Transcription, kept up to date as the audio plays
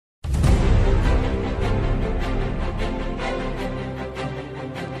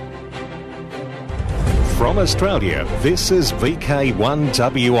From Australia, this is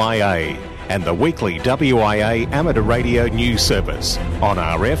VK1WIA and the weekly WIA amateur radio news service on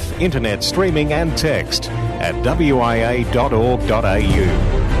RF, internet streaming and text at wia.org.au.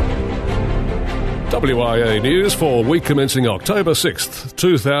 WIA News for week commencing October 6th,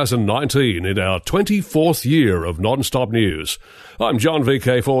 2019, in our 24th year of non-stop news. I'm John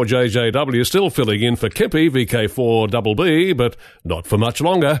VK4JJW, still filling in for Kempy VK4BB, but not for much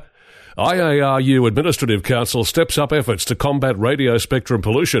longer. IARU Administrative Council steps up efforts to combat radio spectrum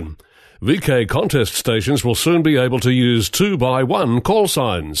pollution. VK contest stations will soon be able to use 2x1 call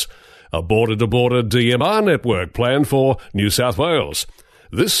signs. A border-to-border DMR network planned for New South Wales.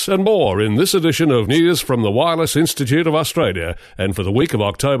 This and more in this edition of News from the Wireless Institute of Australia and for the week of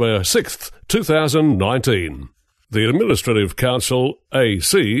October 6th, 2019. The Administrative Council,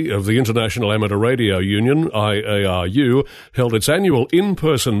 AC, of the International Amateur Radio Union, IARU, held its annual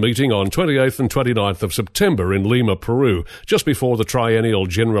in-person meeting on 28th and 29th of September in Lima, Peru, just before the Triennial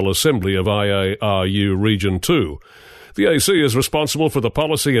General Assembly of IARU Region 2. The AC is responsible for the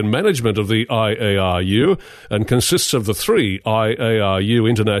policy and management of the IARU and consists of the 3 IARU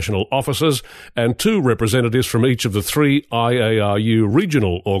international officers and 2 representatives from each of the 3 IARU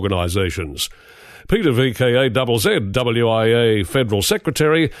regional organisations. Peter VKAZZ, WIA Federal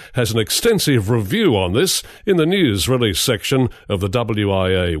Secretary, has an extensive review on this in the news release section of the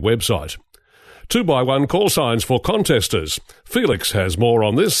WIA website. 2x1 call signs for contesters. Felix has more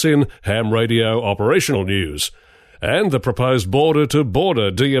on this in Ham Radio Operational News. And the proposed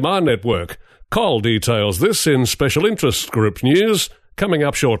border-to-border DMR network. Cole details this in Special Interest Group News, coming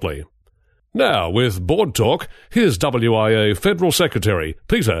up shortly. Now, with Board Talk, here's WIA Federal Secretary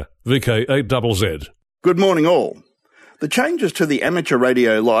Peter VK8ZZ. Good morning all. The changes to the amateur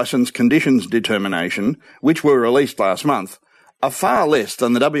radio licence conditions determination, which were released last month, are far less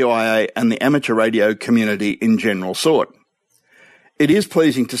than the WIA and the amateur radio community in general sought. It is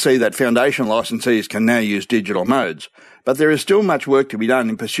pleasing to see that foundation licensees can now use digital modes, but there is still much work to be done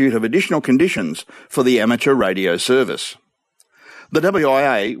in pursuit of additional conditions for the amateur radio service. The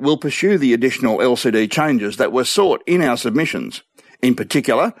WIA will pursue the additional LCD changes that were sought in our submissions. In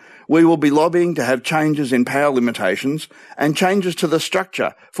particular, we will be lobbying to have changes in power limitations and changes to the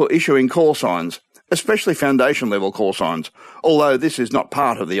structure for issuing call signs, especially foundation-level call signs, although this is not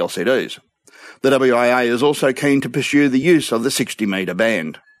part of the LCDs. The WIA is also keen to pursue the use of the 60-metre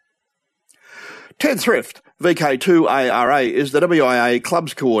band. Ted Thrift, VK2ARA, is the WIA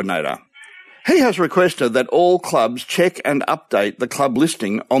Clubs Coordinator. He has requested that all clubs check and update the club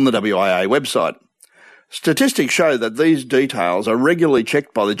listing on the WIA website. Statistics show that these details are regularly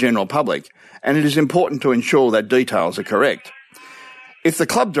checked by the general public, and it is important to ensure that details are correct. If the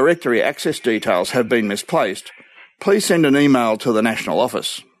club directory access details have been misplaced, please send an email to the National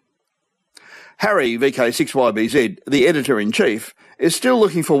Office. Harry, VK6YBZ, the Editor-in-Chief, is still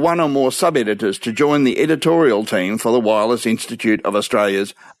looking for one or more sub-editors to join the editorial team for the Wireless Institute of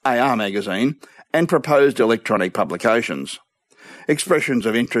Australia's AR magazine and proposed electronic publications. Expressions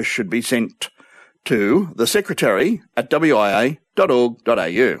of interest should be sent to the Secretary at wia.org.au.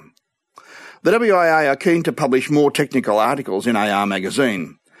 The WIA are keen to publish more technical articles in AR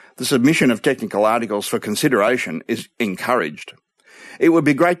magazine. The submission of technical articles for consideration is encouraged. It would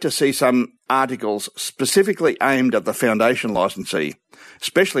be great to see some articles specifically aimed at the foundation licensee,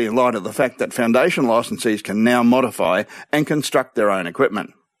 especially in light of the fact that foundation licensees can now modify and construct their own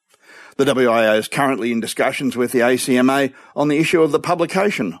equipment. The WIA is currently in discussions with the ACMA on the issue of the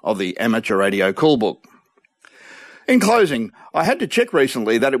publication of the Amateur Radio Cool Book. In closing, I had to check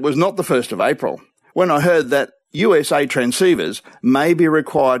recently that it was not the 1st of April, when I heard that USA transceivers may be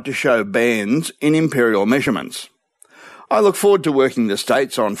required to show bands in imperial measurements. I look forward to working the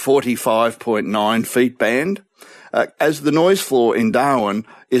states on 45.9 feet band, as the noise floor in Darwin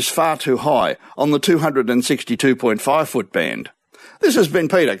is far too high on the 262.5 foot band. This has been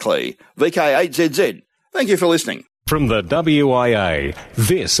Peter Klee, VK8ZZ. Thank you for listening. From the WIA,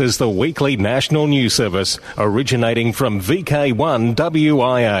 this is the weekly national news service originating from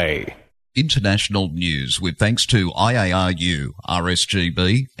VK1WIA. International news with thanks to IARU,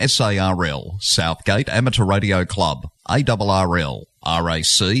 RSGB, SARL, Southgate Amateur Radio Club, ARRL, RAC,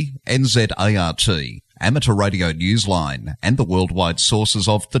 NZART, Amateur Radio Newsline, and the worldwide sources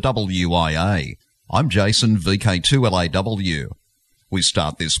of the WIA. I'm Jason, VK2LAW. We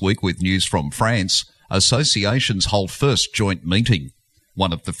start this week with news from France. Associations hold first joint meeting.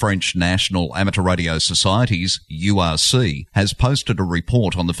 One of the French National Amateur Radio Societies, URC, has posted a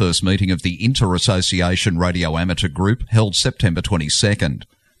report on the first meeting of the Inter-Association Radio Amateur Group held September 22nd.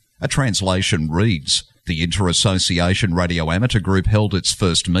 A translation reads, The Inter-Association Radio Amateur Group held its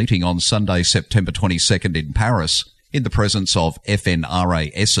first meeting on Sunday, September 22nd in Paris, in the presence of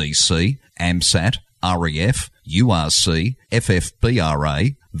FNRA SEC, AMSAT, REF, URC,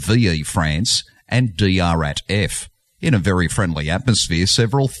 FFBRA, VE France, and DRAT-F. In a very friendly atmosphere,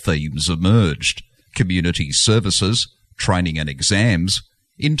 several themes emerged: community services, training and exams,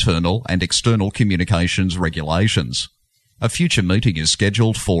 internal and external communications regulations. A future meeting is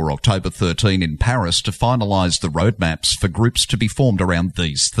scheduled for October 13 in Paris to finalise the roadmaps for groups to be formed around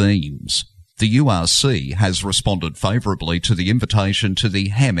these themes. The URC has responded favourably to the invitation to the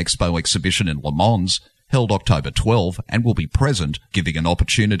Ham Expo exhibition in Le Mans, held October 12, and will be present, giving an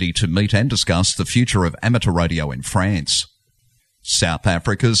opportunity to meet and discuss the future of amateur radio in France. South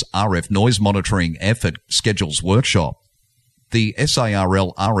Africa's RF noise monitoring effort schedules workshop. The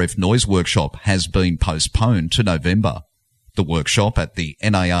SARL RF noise workshop has been postponed to November. The workshop at the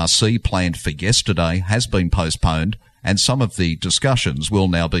NARC planned for yesterday has been postponed, and some of the discussions will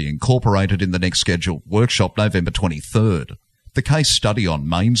now be incorporated in the next scheduled workshop, November 23rd. The case study on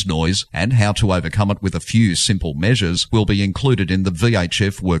mains noise and how to overcome it with a few simple measures will be included in the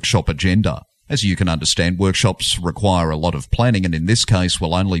VHF workshop agenda. As you can understand, workshops require a lot of planning, and in this case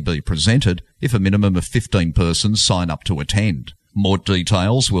will only be presented if a minimum of 15 persons sign up to attend. More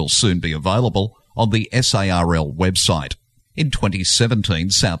details will soon be available on the SARL website. In 2017,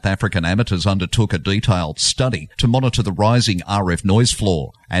 South African amateurs undertook a detailed study to monitor the rising RF noise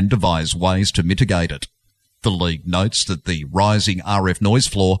floor and devise ways to mitigate it. The League notes that the rising RF noise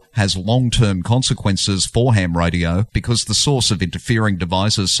floor has long-term consequences for ham radio because the source of interfering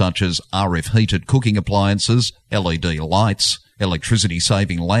devices such as RF heated cooking appliances, LED lights,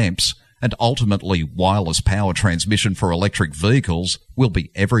 electricity-saving lamps, and ultimately wireless power transmission for electric vehicles will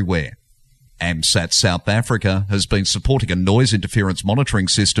be everywhere. AMSAT South Africa has been supporting a noise interference monitoring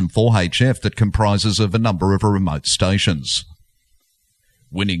system for HF that comprises of a number of remote stations.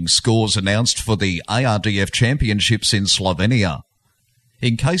 Winning scores announced for the ARDF Championships in Slovenia.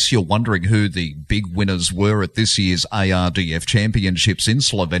 In case you're wondering who the big winners were at this year's ARDF Championships in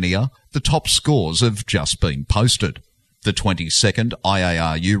Slovenia, the top scores have just been posted. The 22nd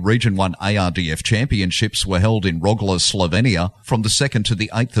IARU Region 1 ARDF Championships were held in Rogla, Slovenia from the 2nd to the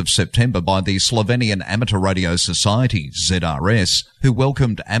 8th of September by the Slovenian Amateur Radio Society, ZRS, who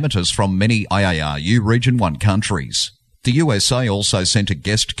welcomed amateurs from many IARU Region 1 countries. The USA also sent a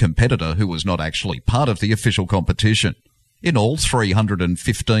guest competitor who was not actually part of the official competition. In all,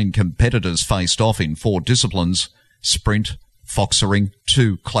 315 competitors faced off in 4 disciplines: sprint, foxering,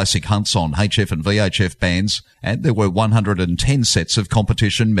 2 classic hunts on HF and VHF bands, and there were 110 sets of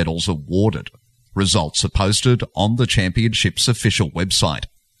competition medals awarded. Results are posted on the championship's official website.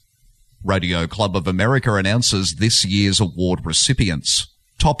 Radio Club of America announces this year's award recipients.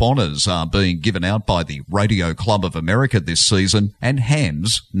 Top honours are being given out by the Radio Club of America this season, and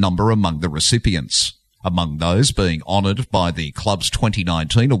hams number among the recipients. Among those being honoured by the club's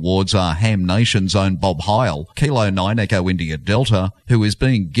 2019 awards are Ham Nation's own Bob Heil, Kilo 9 Echo India Delta, who is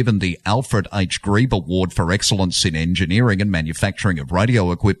being given the Alfred H. Grebe Award for Excellence in Engineering and Manufacturing of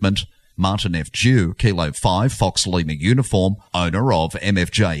Radio Equipment, Martin F. Dew, Kilo 5 Fox Lima Uniform, owner of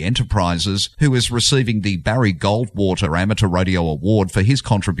MFJ Enterprises, who is receiving the Barry Goldwater Amateur Radio Award for his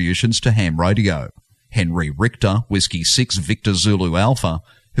contributions to ham radio. Henry Richter, Whiskey 6 Victor Zulu Alpha,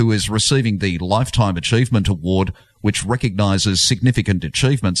 who is receiving the Lifetime Achievement Award, which recognises significant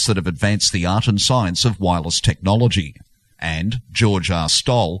achievements that have advanced the art and science of wireless technology. And George R.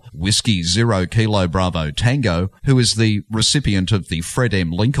 Stoll, Whiskey 0 Kilo Bravo Tango, who is the recipient of the Fred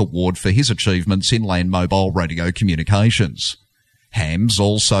M. Link Award for his achievements in land mobile radio communications. Hams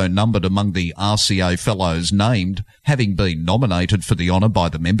also numbered among the RCA Fellows named, having been nominated for the honour by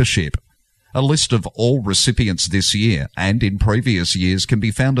the membership. A list of all recipients this year and in previous years can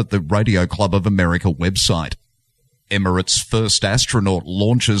be found at the Radio Club of America website. Emirates' first astronaut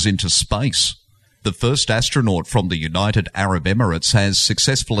launches into space. The first astronaut from the United Arab Emirates has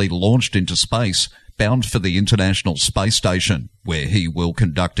successfully launched into space, bound for the International Space Station, where he will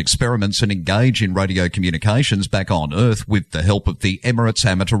conduct experiments and engage in radio communications back on Earth with the help of the Emirates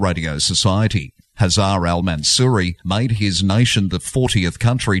Amateur Radio Society. Hazar al-Mansouri made his nation the 40th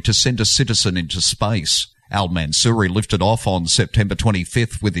country to send a citizen into space. Al-Mansouri lifted off on September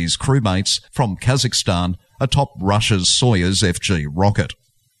 25th with his crewmates from Kazakhstan atop Russia's Soyuz FG rocket.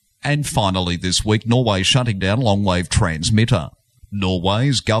 And finally this week, Norway shutting down long-wave transmitter.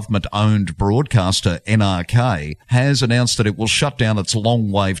 Norway's government-owned broadcaster NRK has announced that it will shut down its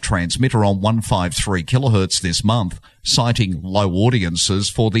long-wave transmitter on 153 kHz this month, citing low audiences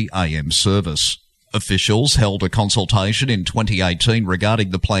for the AM service. Officials held a consultation in 2018 regarding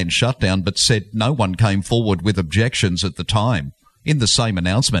the planned shutdown but said no one came forward with objections at the time. In the same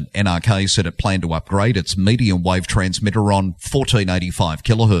announcement, NRK said it planned to upgrade its medium wave transmitter on 1485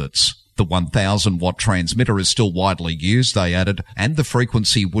 kHz. The 1,000-watt transmitter is still widely used, they added, and the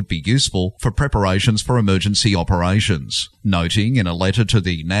frequency would be useful for preparations for emergency operations, noting in a letter to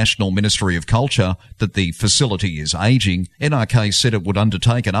the National Ministry of Culture that the facility is ageing. NRK said it would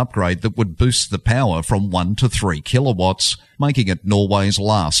undertake an upgrade that would boost the power from 1 to 3 kilowatts, making it Norway's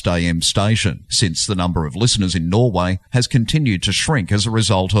last AM station, since the number of listeners in Norway has continued to shrink as a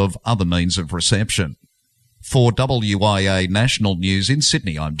result of other means of reception. For WIA National News in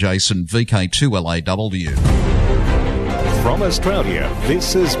Sydney, I'm Jason, VK2LAW. From Australia,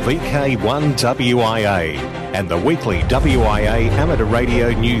 this is VK1WIA and the weekly WIA amateur radio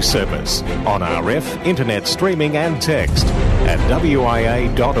news service on RF, internet streaming and text at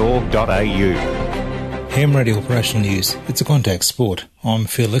wia.org.au. Ham Radio Operational News. It's a contact sport. I'm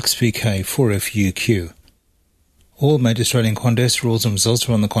Felix, VK4FUQ. All major Australian contest rules and results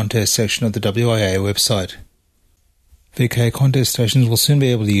are on the contest section of the WIA website. VK contest stations will soon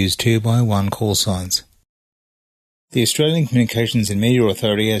be able to use 2x1 call signs. The Australian Communications and Media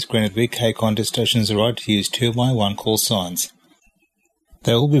Authority has granted VK contest stations the right to use 2x1 call signs.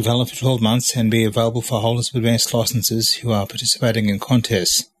 They will be valid for 12 months and be available for holders of advanced licences who are participating in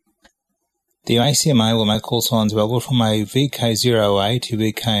contests. The ACMA will make call signs available from a VK0A to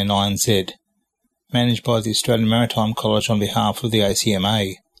VK9Z, managed by the Australian Maritime College on behalf of the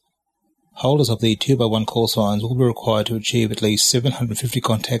ACMA. Holders of the 2x1 call signs will be required to achieve at least 750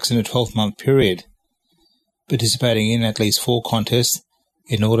 contacts in a 12-month period, participating in at least 4 contests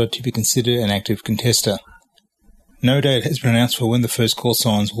in order to be considered an active contester. No date has been announced for when the first call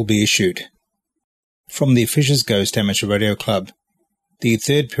signs will be issued. From the Fisher's Ghost Amateur Radio Club, the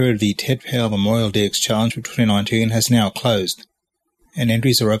third period of the Ted Powell Memorial DX Challenge for 2019 has now closed, and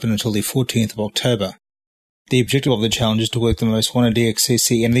entries are open until the 14th of October. The objective of the challenge is to work the most wanted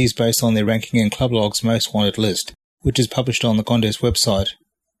DXCC entities based on their ranking in Club Log's most wanted list, which is published on the contest website.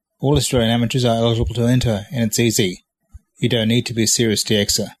 All Australian amateurs are eligible to enter, and it's easy. You don't need to be a serious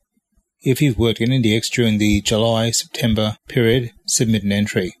DXer. If you've worked in DX during the July-September period, submit an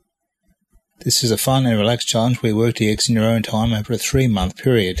entry. This is a fun and relaxed challenge where you work DX in your own time over a 3-month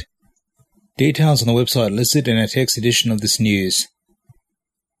period. Details on the website listed in a text edition of this news.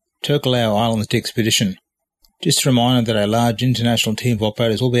 Tokelau Islands DXpedition. Just a reminder that a large international team of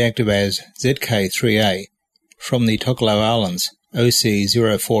operators will be active as ZK3A from the Tokelau Islands,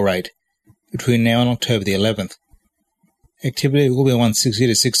 OC048, between now and October the 11th. Activity will be 160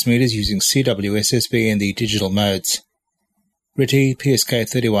 to 6 metres using CWSSB in the digital modes. RTTY,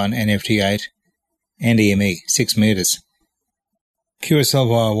 PSK31 and FT8, and EME 6 metres. QSL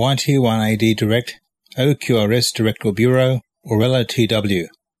via YT1AD Direct, OQRS Direct or Bureau, or LOTW.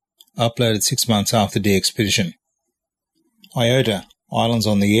 Uploaded 6 months after the expedition. IOTA, Islands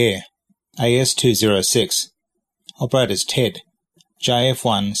on the Air, AS206. Operators TED,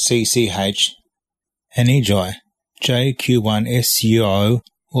 JF1CCH, and EJI, JQ1SUO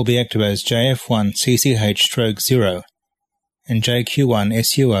will be active as JF1CCH-0 and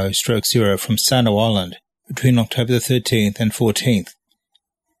JQ1SUO-0 from Sano Island between October the 13th and 14th.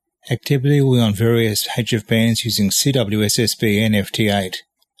 Activity will be on various HF bands using CWSSB and FT8.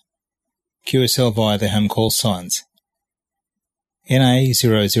 QSL via the home call signs.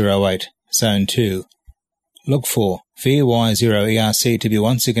 NA008, Zone 2. Look for VY0ERC to be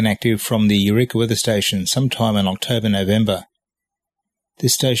once again active from the Eureka weather station sometime in October-November.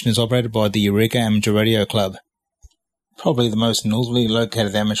 This station is operated by the Eureka Amateur Radio Club, probably the most northerly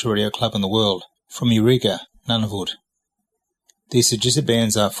located amateur radio club in the world, from Eureka, Nunavut. The suggested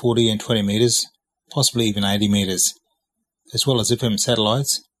bands are 40 and 20 metres, possibly even 80 metres, as well as FM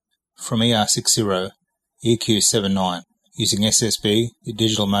satellites from ER60, EQ79, using SSB, the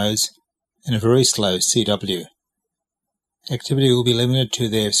digital modes, and a very slow CW. Activity will be limited to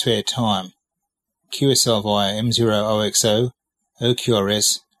their spare time. QSL via M0OXO,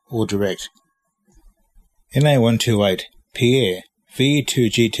 OQRS, or direct. NA128, Pierre,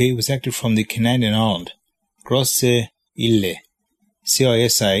 VE2GT was active from the Canadian island, Grosse Ile,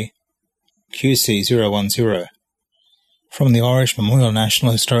 CISA, QC010, from the Irish Memorial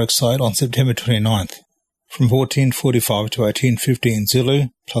National Historic Site on September 29th, from 1445 to 1815 Zulu,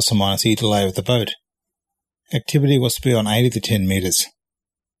 plus or minus E delay of the boat. Activity was to be on 80 to 10 metres.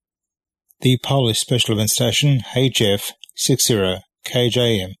 The Polish Special Event Station,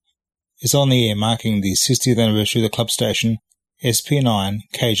 HF60KJM, is on the air marking the 60th anniversary of the club station,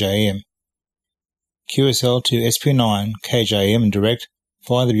 SP9KJM. QSL to SP9KJM direct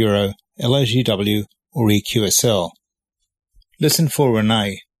via the Bureau LOTW or EQSL. Listen for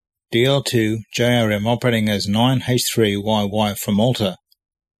Renee, DL2 JRM operating as 9H3YY from Malta,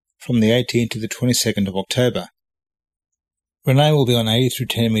 from the 18th to the 22nd of October. Renee will be on 80 through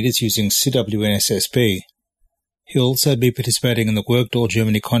 10 metres using CWNSSB. He'll also be participating in the Workdoor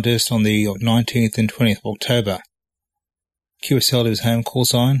Germany contest on the 19th and 20th of October. QSL to his home call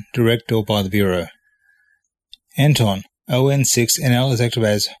sign, direct or by the Bureau. Anton, ON6NL is active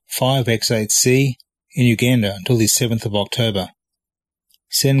as 5X8C in Uganda until the 7th of October.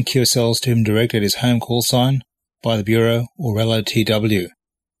 Send QSLs to him direct at his home call sign, by the Bureau or LOTW.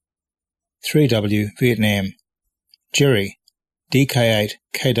 3W, Vietnam. Jerry,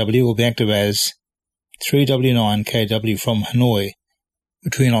 DK8KW will be active as 3W9KW from Hanoi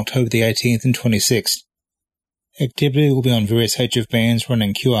between October the 18th and 26th. Activity will be on various HF bands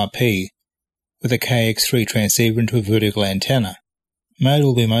running QRP with a KX3 transceiver into a vertical antenna. Mode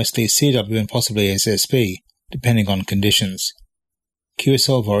will be mostly CW and possibly SSB, depending on conditions.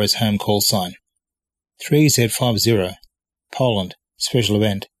 QSL via his home call sign. 3Z50, Poland, special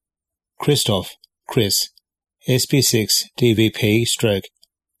event. Christoph, Chris, SP6 DVP stroke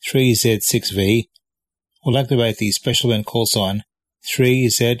 3Z6V will activate the special event call sign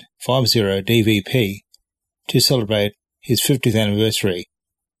 3Z50 DVP to celebrate his 50th anniversary,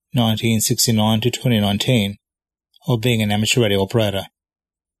 1969 to 2019, of being an amateur radio operator.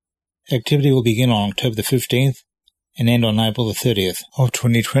 Activity will begin on October the 15th and end on April the 30th of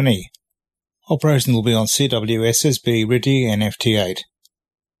 2020. Operations will be on CW, SSB, RIDI and FT8.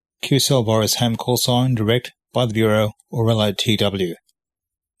 QSL via his home call sign, direct, by the Bureau or LOTW.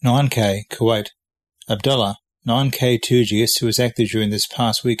 9K, Kuwait. Abdullah, 9K2GS, who was active during this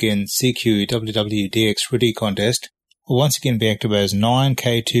past weekend CQ WWDX RIDI contest, will once again be active as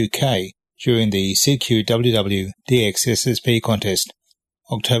 9K2K during the CQ WWDX SSB contest,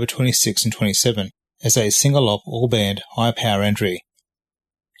 October 26 and 27, as a single-op all-band high-power entry.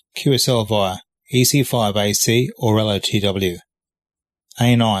 QSL via EC5AC or LOTW.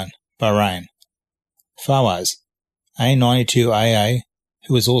 A9, Bahrain. Fawaz, A92AA,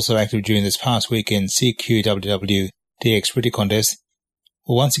 who was also active during this past weekend CQ WWDX RIDI contest,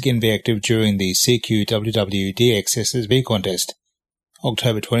 will once again be active during the CQ WWDX SSB contest,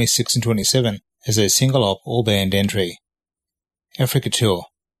 October 26 and 27, as a single-op all-band entry. Africa Tour.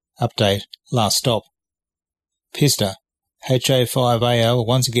 Update, last stop. Pista, HA5AO will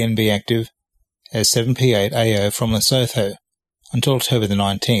once again be active as 7P8AO from Lesotho until October the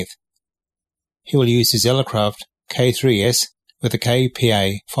 19th. He will use his Elecraft K3S with a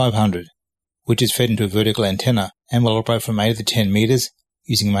KPA 500, which is fed into a vertical antenna and will operate from 8 to 10 metres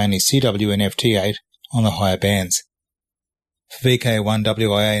using mainly CW and FT8 on the higher bands. For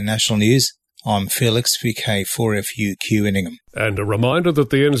VK1WIA National News, I'm Felix, VK4FUQ Inningham. And a reminder that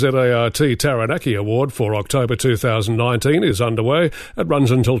the NZART Taranaki Award for October 2019 is underway. It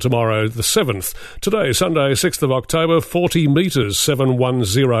runs until tomorrow the 7th. Today, Sunday 6th of October, 40 metres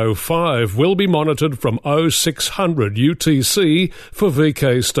 7105 will be monitored from 0600 UTC for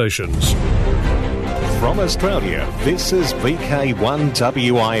VK stations. From Australia, this is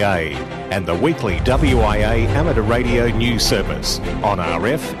VK1WIA and the weekly WIA amateur radio news service on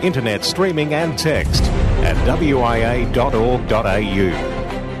RF, internet streaming and text at wia.org.au.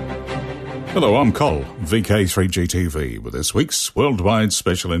 Hello, I'm Col, VK3GTV, with this week's Worldwide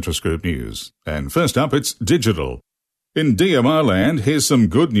Special Interest Group news. And first up, it's digital. In DMR land, here's some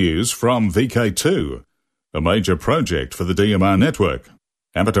good news from VK2, a major project for the DMR network.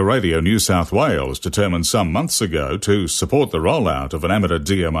 Amateur Radio New South Wales determined some months ago to support the rollout of an amateur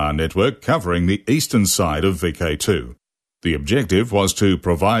DMR network covering the eastern side of VK2. The objective was to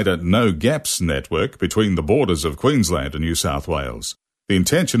provide a no-gaps network between the borders of Queensland and New South Wales. The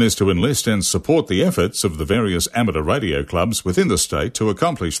intention is to enlist and support the efforts of the various amateur radio clubs within the state to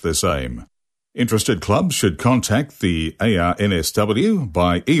accomplish this aim. Interested clubs should contact the ARNSW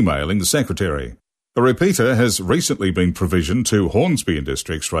by emailing the Secretary. A repeater has recently been provisioned to Hornsby and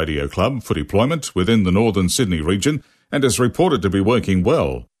Districts Radio Club for deployment within the northern Sydney region and is reported to be working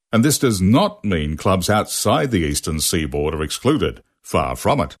well. And this does not mean clubs outside the eastern seaboard are excluded. Far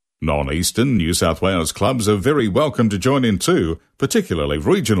from it. Non-eastern New South Wales clubs are very welcome to join in too, particularly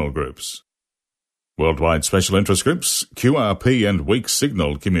regional groups. Worldwide Special Interest Groups, QRP and weak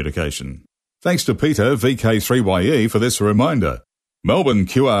signal communication. Thanks to Peter, VK3YE, for this reminder. Melbourne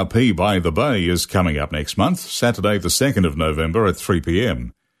QRP by the Bay is coming up next month, Saturday the 2nd of November at 3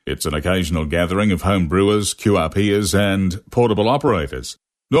 p.m. It's an occasional gathering of home brewers, QRPers and portable operators.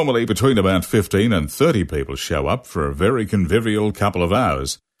 Normally between about 15 and 30 people show up for a very convivial couple of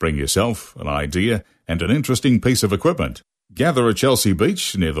hours. Bring yourself, an idea and an interesting piece of equipment. gather at Chelsea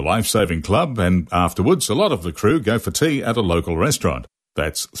Beach near the Lifesaving Club, and afterwards a lot of the crew go for tea at a local restaurant.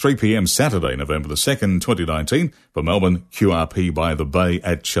 That's 3 p.m. Saturday, November the 2nd, 2019, for Melbourne QRP by the Bay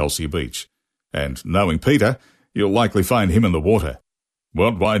at Chelsea Beach. And knowing Peter, you'll likely find him in the water.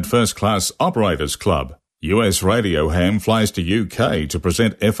 Worldwide First Class Operators Club. US Radio Ham flies to UK to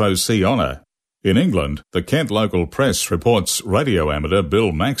present FOC honour. In England, the Kent Local Press reports radio amateur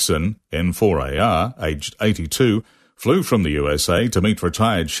Bill Maxson, N4AR, aged 82, flew from the USA to meet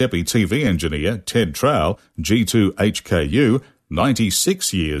retired Sheppey TV engineer Ted Trowell, G2HKU,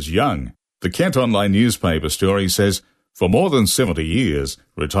 96 years young. The Kent Online newspaper story says, for more than 70 years,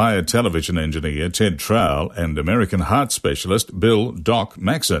 retired television engineer Ted Trowell and American heart specialist Bill Doc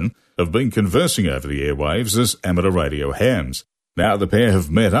Maxson have been conversing over the airwaves as amateur radio hams. Now the pair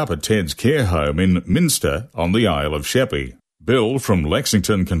have met up at Ted's care home in Minster on the Isle of Sheppey. Bill from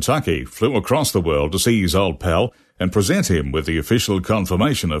Lexington, Kentucky, flew across the world to see his old pal and present him with the official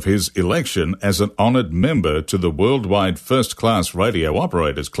confirmation of his election as an honoured member to the Worldwide First Class Radio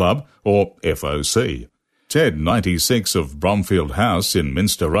Operators Club, or FOC. Ted, 96, of Bromfield House in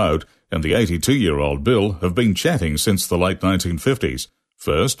Minster Road, and the 82-year-old Bill have been chatting since the late 1950s,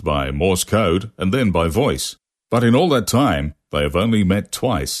 first by Morse code and then by voice. But in all that time, they have only met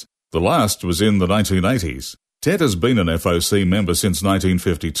twice. The last was in the 1980s. Ted has been an FOC member since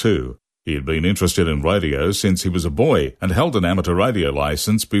 1952. He had been interested in radio since he was a boy and held an amateur radio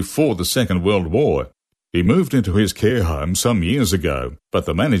licence before the Second World War. He moved into his care home some years ago, but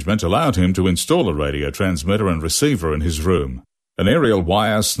the management allowed him to install a radio transmitter and receiver in his room. An aerial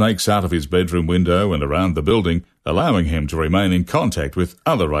wire snakes out of his bedroom window and around the building, allowing him to remain in contact with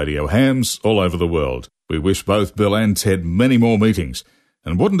other radio hams all over the world. We wish both Bill and Ted many more meetings.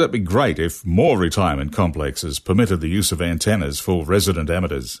 And wouldn't it be great if more retirement complexes permitted the use of antennas for resident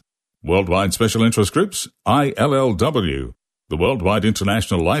amateurs? Worldwide Special Interest Groups, ILLW. The Worldwide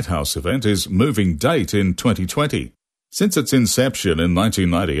International Lighthouse event is moving date in 2020. Since its inception in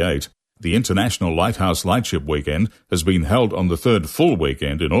 1998, the International Lighthouse Lightship Weekend has been held on the third full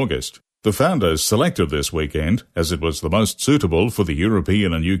weekend in August. The founders selected this weekend as it was the most suitable for the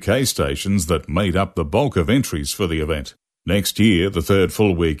European and UK stations that made up the bulk of entries for the event. Next year, the third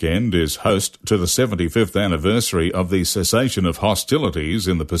full weekend is host to the 75th anniversary of the cessation of hostilities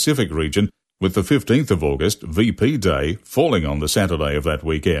in the Pacific region, with the 15th of August, VP Day, falling on the Saturday of that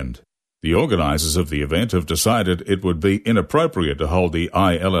weekend. The organisers of the event have decided it would be inappropriate to hold the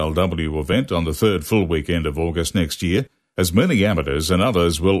ILLW event on the third full weekend of August next year, as many amateurs and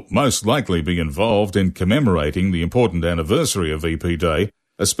others will most likely be involved in commemorating the important anniversary of VP Day,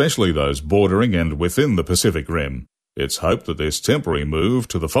 especially those bordering and within the Pacific Rim. It's hoped that this temporary move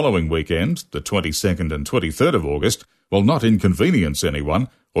to the following weekend, the 22nd and 23rd of August, will not inconvenience anyone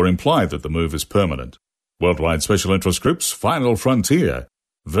or imply that the move is permanent. Worldwide Special Interest Group's Final Frontier.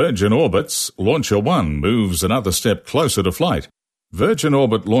 Virgin Orbit's Launcher 1 moves another step closer to flight. Virgin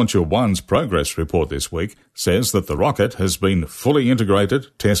Orbit Launcher 1's progress report this week says that the rocket has been fully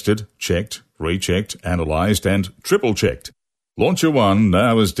integrated, tested, checked, rechecked, analysed and triple-checked. Launcher 1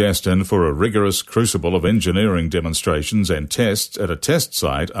 now is destined for a rigorous crucible of engineering demonstrations and tests at a test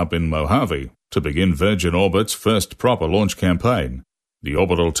site up in Mojave to begin Virgin Orbit's first proper launch campaign. The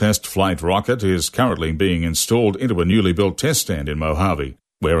orbital test flight rocket is currently being installed into a newly built test stand in Mojave,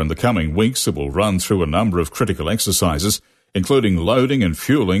 where in the coming weeks it will run through a number of critical exercises, including loading and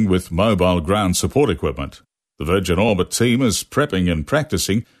fueling with mobile ground support equipment. The Virgin Orbit team is prepping and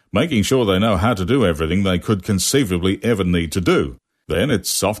practicing, making sure they know how to do everything they could conceivably ever need to do. Then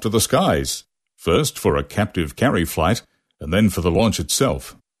it's off to the skies. First for a captive carry flight, and then for the launch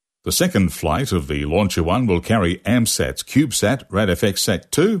itself. The second flight of the Launcher 1 will carry AMSAT's CubeSat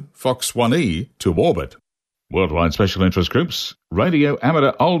RadFXSat-2 Fox 1E to orbit. Worldwide Special Interest Groups, Radio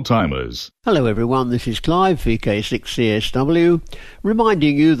Amateur Old-Timers. Hello everyone, this is Clive, VK6CSW,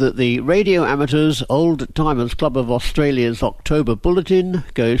 reminding you that the Radio Amateurs Old-Timers Club of Australia's October Bulletin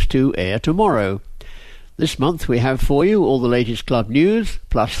goes to air tomorrow. This month we have for you all the latest club news,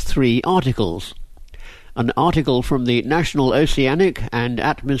 plus 3 articles. An article from the National Oceanic and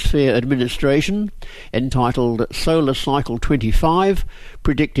Atmosphere Administration entitled Solar Cycle 25,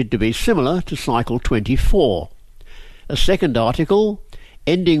 predicted to be similar to Cycle 24. A second article,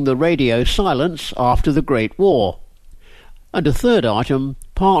 Ending the Radio Silence After the Great War. And a third item,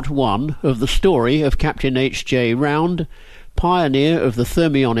 Part 1 of the story of Captain H.J. Round, pioneer of the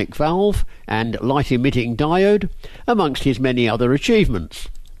thermionic valve and light-emitting diode, amongst his many other achievements.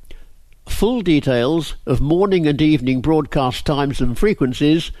 Full details of morning and evening broadcast times and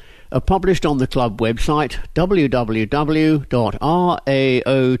frequencies are published on the club website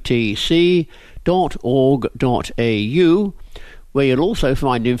www.raotc.org.au where you'll also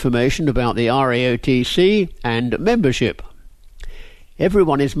find information about the RAOTC and membership.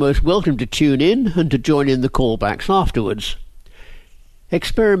 Everyone is most welcome to tune in and to join in the callbacks afterwards.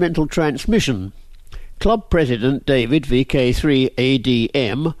 Experimental transmission. Club President David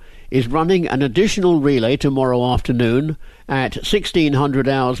VK3ADM is running an additional relay tomorrow afternoon at 1600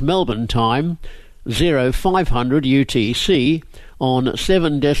 hours Melbourne time, 0500 UTC, on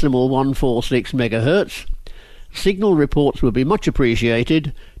 7.146 MHz. Signal reports will be much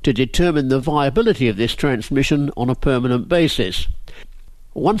appreciated to determine the viability of this transmission on a permanent basis.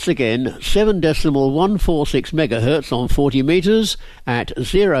 Once again, 7.146 MHz on 40 metres at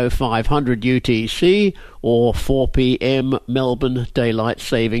 0500 UTC or 4 p.m. Melbourne Daylight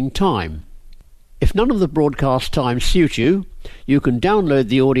Saving Time. If none of the broadcast times suit you, you can download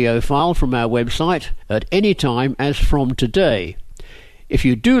the audio file from our website at any time as from today. If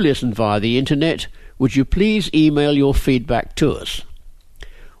you do listen via the internet, would you please email your feedback to us?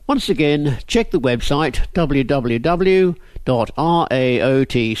 Once again, check the website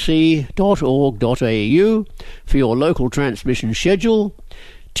www.raotc.org.au for your local transmission schedule.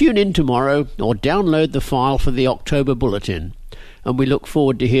 Tune in tomorrow or download the file for the October Bulletin. And we look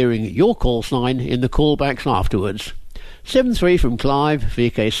forward to hearing your call sign in the callbacks afterwards. 7-3 from Clive,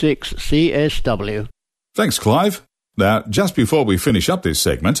 VK6 CSW. Thanks, Clive. Now, just before we finish up this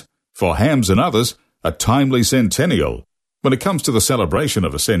segment, for Hams and others, a timely centennial. When it comes to the celebration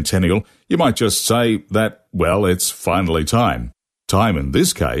of a centennial, you might just say that, well, it's finally time. Time in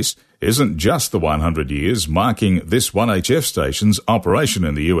this case isn't just the 100 years marking this 1HF station's operation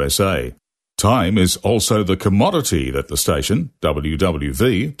in the USA. Time is also the commodity that the station,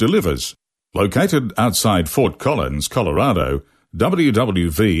 WWV, delivers. Located outside Fort Collins, Colorado,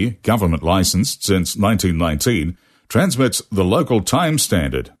 WWV, government licensed since 1919, transmits the local time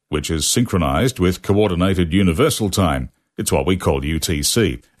standard, which is synchronized with Coordinated Universal Time. It's what we call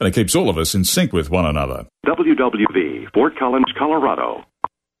UTC, and it keeps all of us in sync with one another. WWV, Fort Collins, Colorado.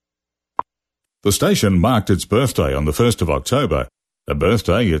 The station marked its birthday on the 1st of October, a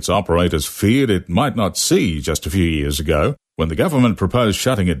birthday its operators feared it might not see just a few years ago, when the government proposed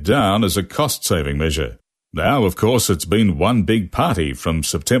shutting it down as a cost-saving measure. Now, of course, it's been one big party from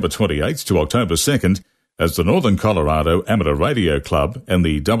September 28th to October 2nd, as the Northern Colorado Amateur Radio Club and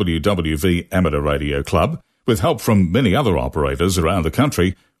the WWV Amateur Radio Club, with help from many other operators around the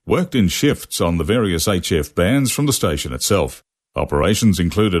country, worked in shifts on the various HF bands from the station itself. Operations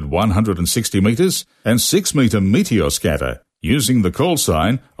included 160 metres and 6-metre meteor scatter, using the call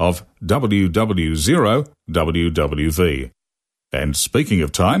sign of WW0WWV. And speaking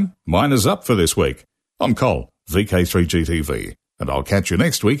of time, mine is up for this week. I'm Col, VK3GTV. And I'll catch you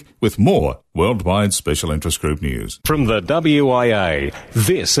next week with more Worldwide Special Interest Group news. From the WIA,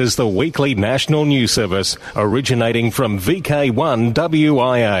 this is the weekly national news service originating from VK1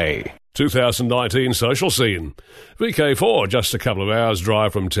 WIA. 2019 social scene. VK4, just a couple of hours'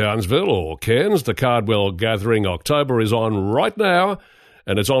 drive from Townsville or Cairns. The Cardwell Gathering October is on right now,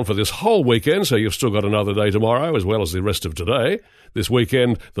 and it's on for this whole weekend, so you've still got another day tomorrow as well as the rest of today. This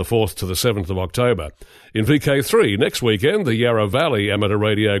weekend, the 4th to the 7th of October. In VK3, next weekend, the Yarra Valley Amateur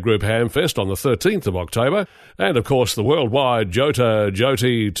Radio Group Hamfest on the 13th of October. And, of course, the worldwide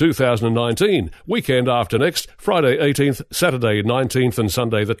Joti 2019, weekend after next, Friday 18th, Saturday 19th and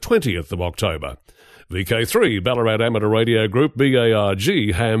Sunday the 20th of October. VK3, Ballarat Amateur Radio Group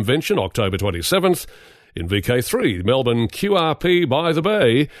BARG Hamvention, October 27th. In VK3, Melbourne QRP by the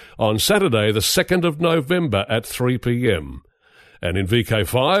Bay on Saturday the 2nd of November at 3 p.m. And in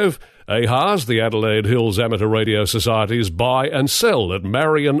VK5, AHARS, the Adelaide Hills Amateur Radio Society's Buy and Sell at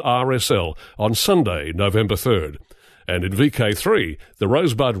Marion RSL on Sunday, November 3rd. And in VK3, the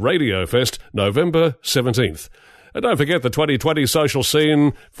Rosebud Radio Fest, November 17th. And don't forget the 2020 social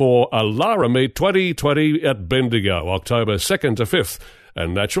scene for Alara Meet 2020 at Bendigo, October 2nd to 5th.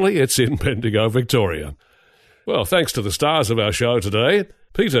 And naturally, it's in Bendigo, Victoria. Well, thanks to the stars of our show today,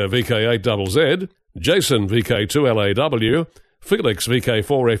 Peter, VK8ZZ, Jason, VK2LAW, Felix,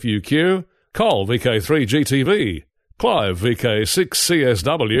 VK4FUQ, Col, VK3GTV, Clive,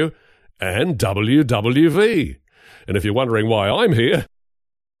 VK6CSW, and WWV. And if you're wondering why I'm here,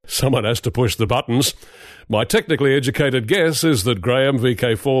 someone has to push the buttons. My technically educated guess is that Graham,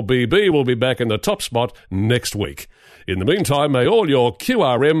 VK4BB, will be back in the top spot next week. In the meantime, may all your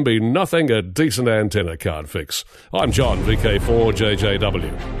QRM be nothing a decent antenna can't fix. I'm John,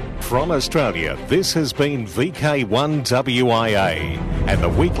 VK4JJW. From Australia, this has been VK1WIA and the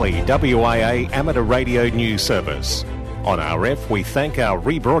weekly WIA Amateur Radio News Service. On RF, we thank our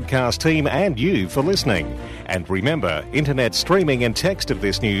rebroadcast team and you for listening. And remember, internet streaming and text of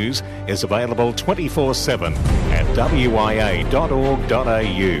this news is available 24/7 at wia.org.au.